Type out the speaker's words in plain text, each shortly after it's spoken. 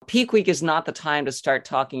peak week is not the time to start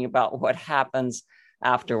talking about what happens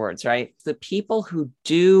afterwards, right? The people who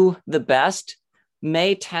do the best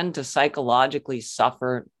may tend to psychologically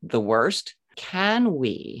suffer the worst. Can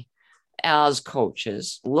we, as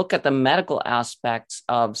coaches, look at the medical aspects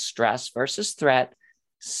of stress versus threat,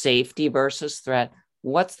 safety versus threat?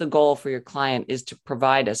 What's the goal for your client is to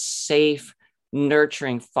provide a safe,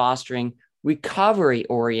 nurturing, fostering,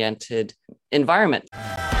 recovery-oriented environment.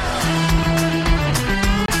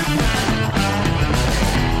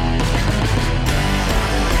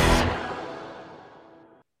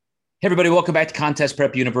 Hey, everybody, welcome back to Contest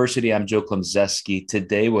Prep University. I'm Joe Klemczewski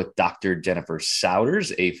today with Dr. Jennifer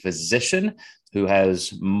Souders, a physician who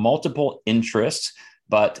has multiple interests.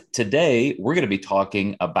 But today we're going to be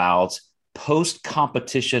talking about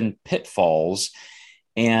post-competition pitfalls.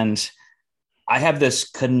 And I have this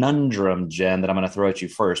conundrum, Jen, that I'm going to throw at you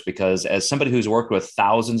first, because as somebody who's worked with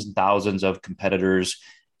thousands and thousands of competitors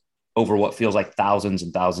over what feels like thousands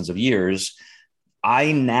and thousands of years,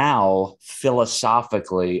 I now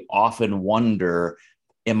philosophically often wonder,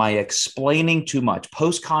 am I explaining too much?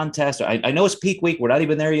 Post-contest, I know it's peak week. We're not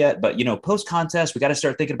even there yet, but, post-contest, we got to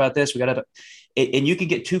start thinking about this. And you can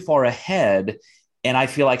get too far ahead. And I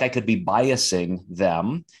feel like I could be biasing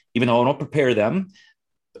them, even though I don't prepare them.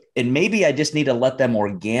 And maybe I just need to let them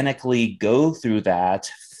organically go through that,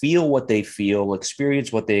 feel what they feel,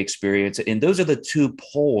 experience what they experience. And those are the two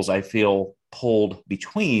poles I feel pulled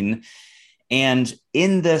between. And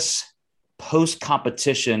in this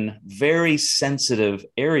post-competition, very sensitive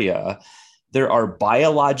area, there are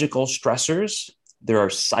biological stressors, there are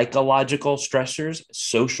psychological stressors,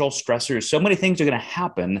 social stressors. So many things are going to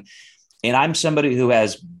happen. And I'm somebody who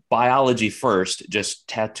has biology first, just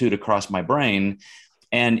tattooed across my brain.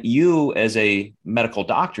 And you, as a medical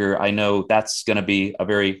doctor, I know that's going to be a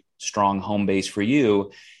very strong home base for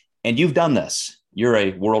you. And you've done this. You're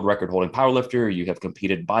a world record holding powerlifter. You have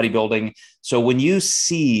competed in bodybuilding. So when you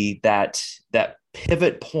see that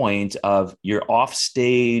pivot point of you're off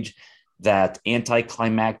stage, that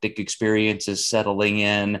anticlimactic experience is settling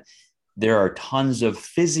in, there are tons of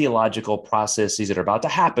physiological processes that are about to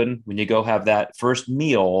happen when you go have that first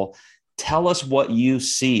meal. Tell us what you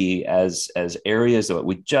see as areas that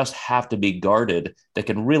we just have to be guarded that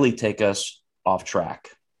can really take us off track.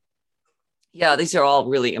 Yeah, these are all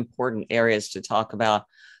really important areas to talk about.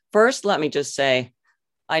 First, let me just say,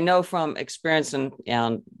 I know from experience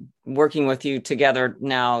and working with you together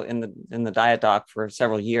now in the Diet Doc for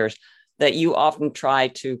several years, that you often try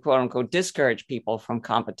to, quote unquote, discourage people from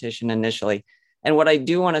competition initially. And what I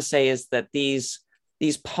do want to say is that these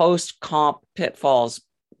post-comp pitfalls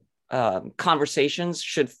conversations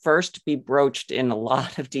should first be broached in a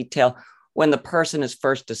lot of detail when the person is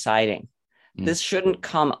first deciding. This shouldn't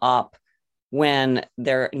come up when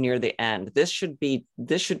they're near the end. This should be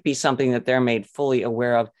something that they're made fully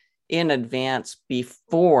aware of in advance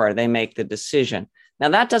before they make the decision. Now,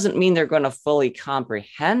 that doesn't mean they're going to fully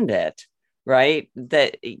comprehend it, right?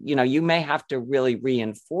 That, you may have to really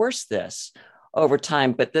reinforce this over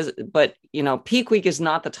time, but peak week is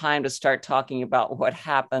not the time to start talking about what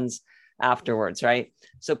happens afterwards, right?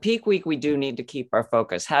 So peak week, we do need to keep our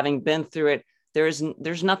focus. Having been through it, there's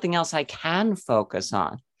nothing else I can focus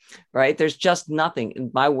on. Right? There's just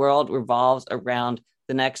nothing. My world revolves around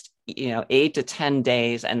the next, 8 to 10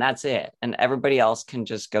 days, and that's it. And everybody else can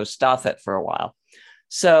just go stuff it for a while.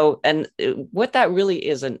 So, and what that really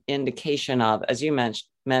is an indication of, as you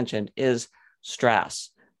mentioned, is stress.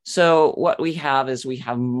 So what we have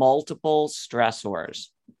multiple stressors,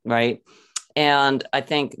 right? And I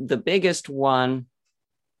think the biggest one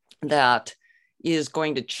that is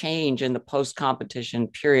going to change in the post-competition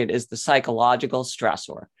period is the psychological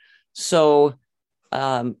stressor. So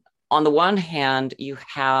on the one hand, you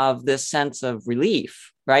have this sense of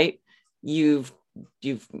relief, right? You've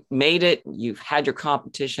made it, you've had your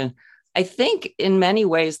competition. I think in many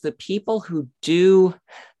ways, the people who do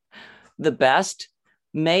the best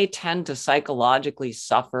may tend to psychologically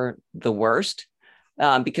suffer the worst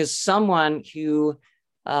because someone who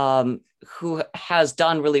has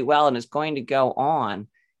done really well and is going to go on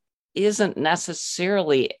isn't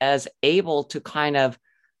necessarily as able to kind of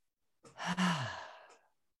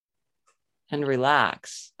and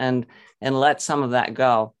relax and let some of that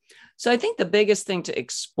go. So I think the biggest thing to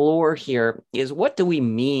explore here is, what do we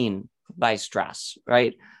mean by stress,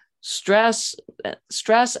 right? Stress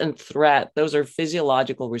and threat, those are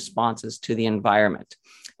physiological responses to the environment.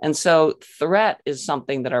 And so threat is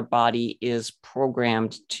something that our body is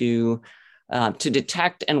programmed to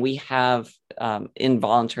detect, and we have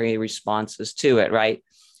involuntary responses to it, right?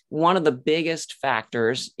 One of the biggest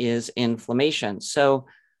factors is inflammation. So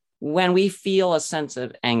When we feel a sense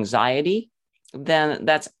of anxiety, then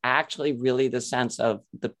that's actually really the sense of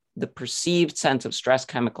the perceived sense of stress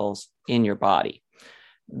chemicals in your body.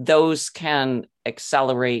 Those can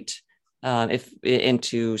accelerate if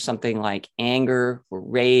into something like anger or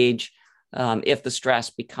rage, if the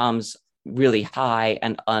stress becomes really high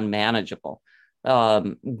and unmanageable.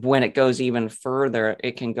 When it goes even further,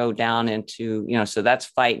 it can go down into, so that's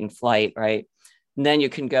fight and flight, right? And then you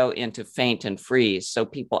can go into faint and freeze. So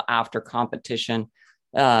people after competition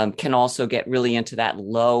can also get really into that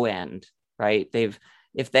low end, right?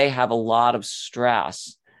 If they have a lot of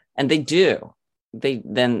stress, and they do,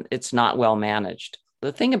 then it's not well managed.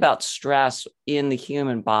 The thing about stress in the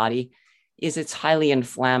human body is it's highly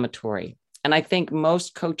inflammatory. And I think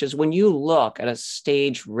most coaches, when you look at a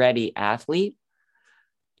stage ready athlete,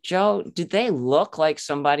 Joe, did they look like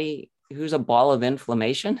somebody who's a ball of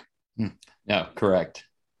inflammation? No, correct.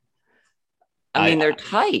 I mean, they're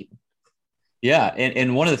tight. Yeah.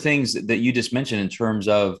 And one of the things that you just mentioned in terms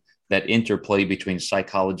of that interplay between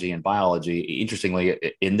psychology and biology, interestingly,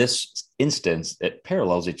 in this instance, it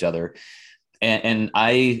parallels each other. And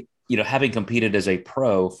I, having competed as a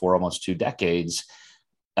pro for almost 2 decades,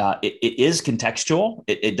 it is contextual.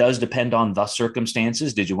 It does depend on the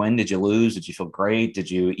circumstances. Did you win? Did you lose? Did you feel great? Did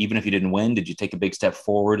you, even if you didn't win, did you take a big step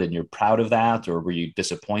forward and you're proud of that? Or were you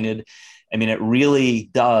disappointed? I mean, it really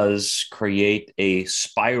does create a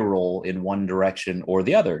spiral in one direction or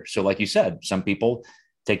the other. So like you said, some people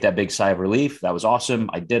take that big sigh of relief. That was awesome.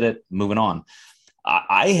 I did it. Moving on.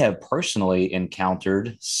 I have personally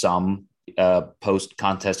encountered some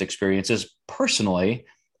post-contest experiences personally,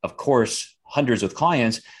 of course, hundreds of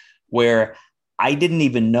clients where I didn't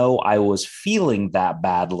even know I was feeling that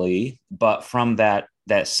badly, but from that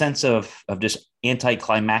sense of just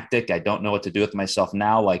anticlimactic, I don't know what to do with myself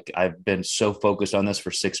now. Like I've been so focused on this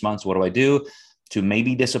for 6 months. What do I do? To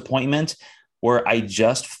maybe disappointment, where I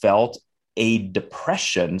just felt a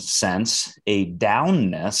depression sense, a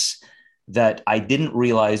downness that I didn't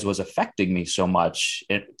realize was affecting me so much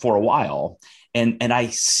for a while. And I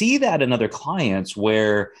see that in other clients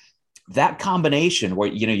where that combination where,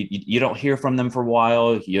 you don't hear from them for a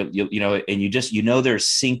while, and they're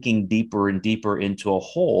sinking deeper and deeper into a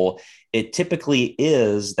hole. It typically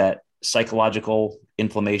is that psychological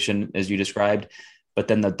inflammation, as you described, but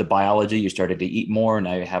then the biology, you started to eat more.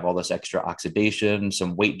 Now you have all this extra oxidation,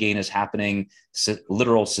 some weight gain is happening,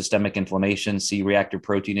 literal systemic inflammation, C-reactive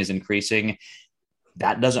protein is increasing.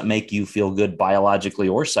 That doesn't make you feel good biologically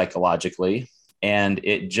or psychologically. And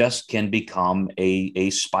it just can become a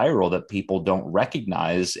spiral that people don't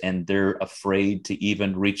recognize, and they're afraid to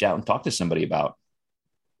even reach out and talk to somebody about.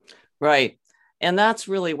 Right. And that's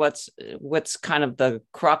really what's kind of the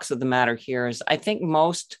crux of the matter here is I think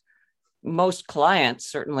most clients,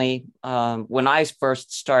 certainly when I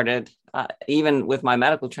first started, even with my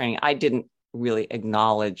medical training, I didn't really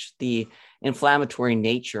acknowledge the inflammatory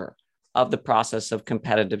nature of the process of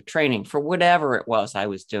competitive training for whatever it was I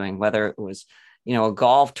was doing, whether it was, a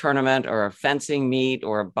golf tournament or a fencing meet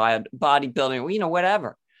or a bodybuilding,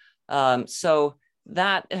 whatever. So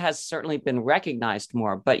that has certainly been recognized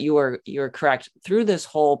more, but you're correct. Through this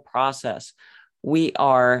whole process, we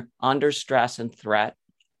are under stress and threat.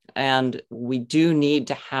 And we do need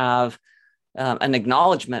to have an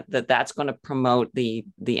acknowledgement that that's going to promote the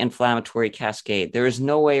inflammatory cascade. There is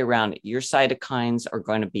no way around it. Your cytokines are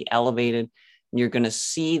going to be elevated. And you're going to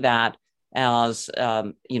see that as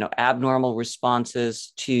abnormal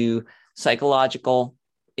responses to psychological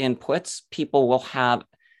inputs. People will have,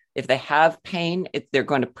 if they have pain, they're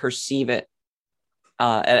going to perceive it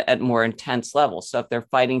at more intense levels. So if they're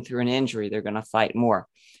fighting through an injury, they're going to fight more.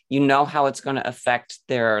 You know how it's going to affect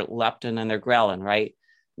their leptin and their ghrelin, right?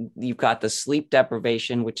 You've got the sleep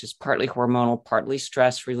deprivation, which is partly hormonal, partly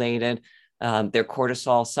stress related. Their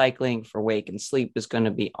cortisol cycling for wake and sleep is going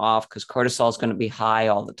to be off because cortisol is going to be high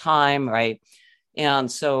all the time, right?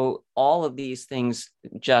 And so all of these things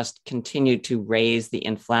just continue to raise the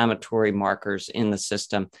inflammatory markers in the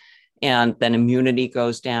system. And then immunity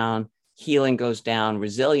goes down, healing goes down,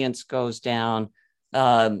 resilience goes down.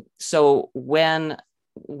 So when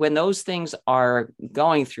those things are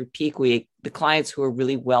going through peak week, the clients who are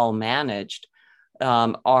really well managed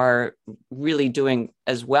are really doing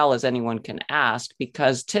as well as anyone can ask,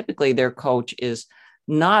 because typically their coach is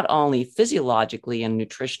not only physiologically and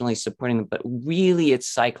nutritionally supporting them, but really it's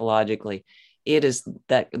psychologically. It is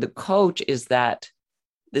that the coach is that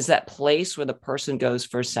place where the person goes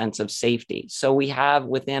for a sense of safety. So we have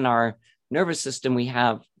within our nervous system, we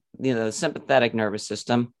have the sympathetic nervous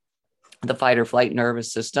system, the fight or flight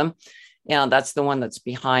nervous system. And that's the one that's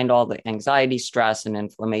behind all the anxiety, stress, and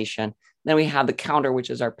inflammation. Then we have the counter, which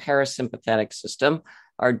is our parasympathetic system,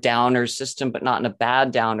 our downer system, but not in a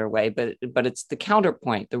bad downer way, but it's the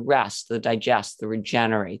counterpoint, the rest, the digest, the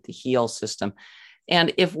regenerate, the heal system.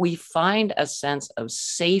 And if we find a sense of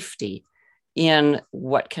safety in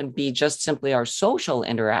what can be just simply our social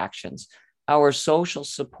interactions, our social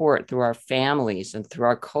support through our families and through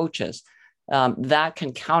our coaches, that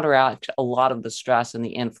can counteract a lot of the stress and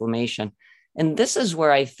the inflammation. And this is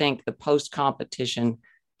where I think the post-competition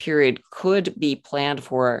period could be planned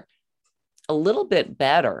for a little bit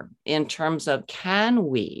better in terms of, can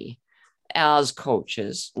we, as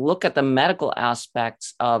coaches, look at the medical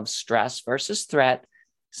aspects of stress versus threat,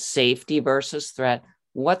 safety versus threat?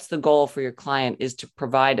 What's the goal for your client is to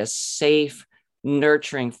provide a safe,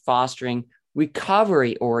 nurturing, fostering,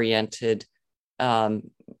 recovery-oriented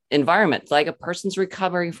environment, like a person's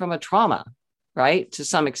recovering from a trauma, right? To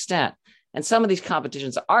some extent. And some of these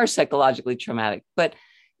competitions are psychologically traumatic, but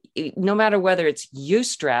no matter whether it's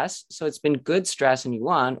eustress, so it's been good stress and you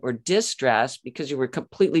won, or distress because you were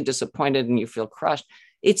completely disappointed and you feel crushed,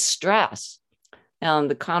 it's stress. And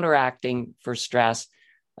the counteracting for stress,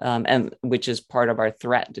 and which is part of our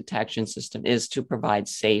threat detection system, is to provide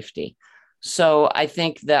safety. So I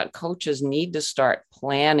think that coaches need to start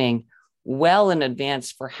planning well in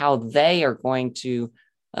advance for how they are going to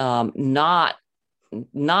not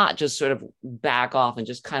just sort of back off and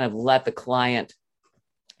just kind of let the client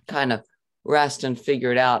kind of rest and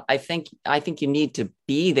figure it out. I think you need to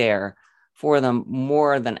be there for them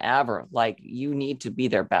more than ever. Like, you need to be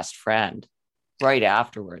their best friend right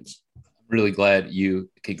afterwards. I'm really glad you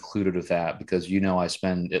concluded with that, because, I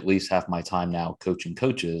spend at least half my time now coaching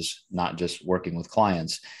coaches, not just working with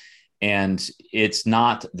clients. And it's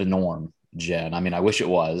not the norm, Jen. I mean, I wish it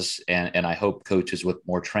was. And I hope coaches with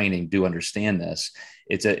more training do understand this.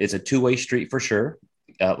 It's a two-way street for sure.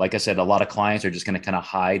 Like I said, a lot of clients are just going to kind of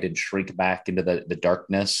hide and shrink back into the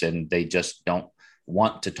darkness, and they just don't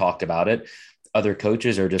want to talk about it. Other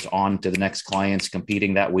coaches are just on to the next clients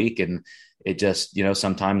competing that week. And it just,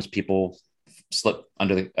 sometimes people slip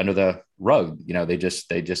under the rug. They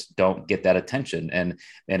just don't get that attention. And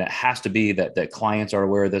it has to be that clients are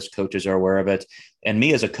aware of this, coaches are aware of it. And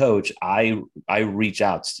me as a coach, I reach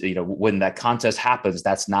out, when that contest happens,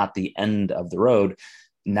 that's not the end of the road.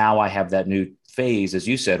 Now I have that new phase, as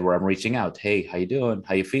you said, where I'm reaching out. Hey, how you doing?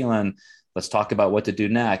 How you feeling? Let's talk about what to do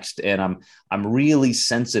next. And I'm really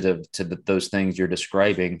sensitive to those things you're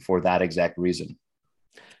describing for that exact reason.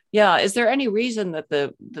 Yeah. Is there any reason that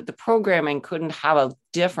the programming couldn't have a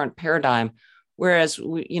different paradigm? Whereas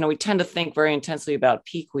we tend to think very intensely about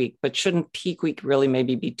peak week, but shouldn't peak week really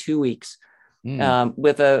maybe be 2 weeks?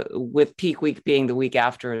 With peak week being the week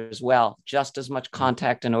after as well, just as much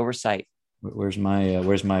contact and oversight. Where's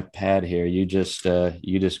my pad here? You just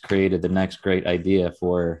created the next great idea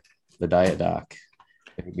for the diet doc.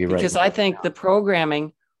 Because I think the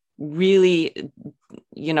programming really,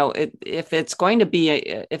 if it's going to be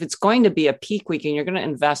a peak week and you're going to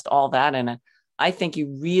invest all that in it, I think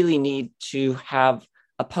you really need to have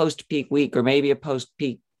a post-peak week, or maybe a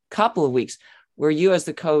post-peak couple of weeks, where you as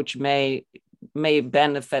the coach may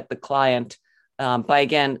benefit the client by,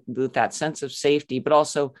 again, with that sense of safety, but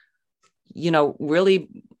also, really,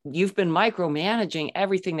 you've been micromanaging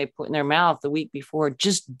everything they put in their mouth the week before.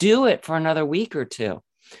 Just do it for another week or two.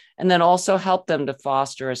 And then also help them to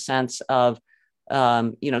foster a sense of,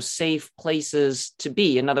 safe places to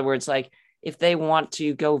be. In other words, like if they want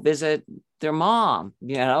to go visit their mom,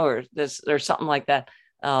 or something like that,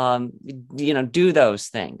 do those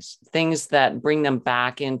things that bring them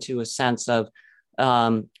back into a sense of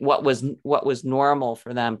what was normal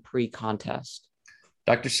for them pre-contest.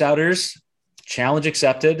 Dr. Souders, challenge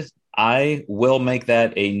accepted. I will make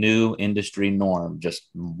that a new industry norm. Just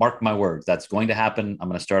mark my words. That's going to happen. I'm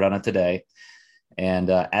going to start on it today. And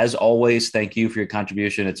as always, thank you for your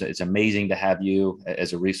contribution. It's amazing to have you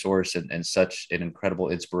as a resource and such an incredible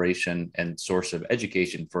inspiration and source of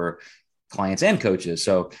education for clients and coaches.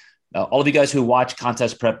 So all of you guys who watch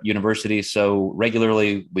Contest Prep University so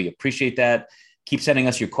regularly, we appreciate that. Keep sending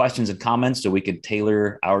us your questions and comments so we can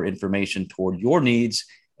tailor our information toward your needs.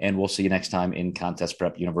 And we'll see you next time in Contest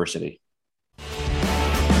Prep University.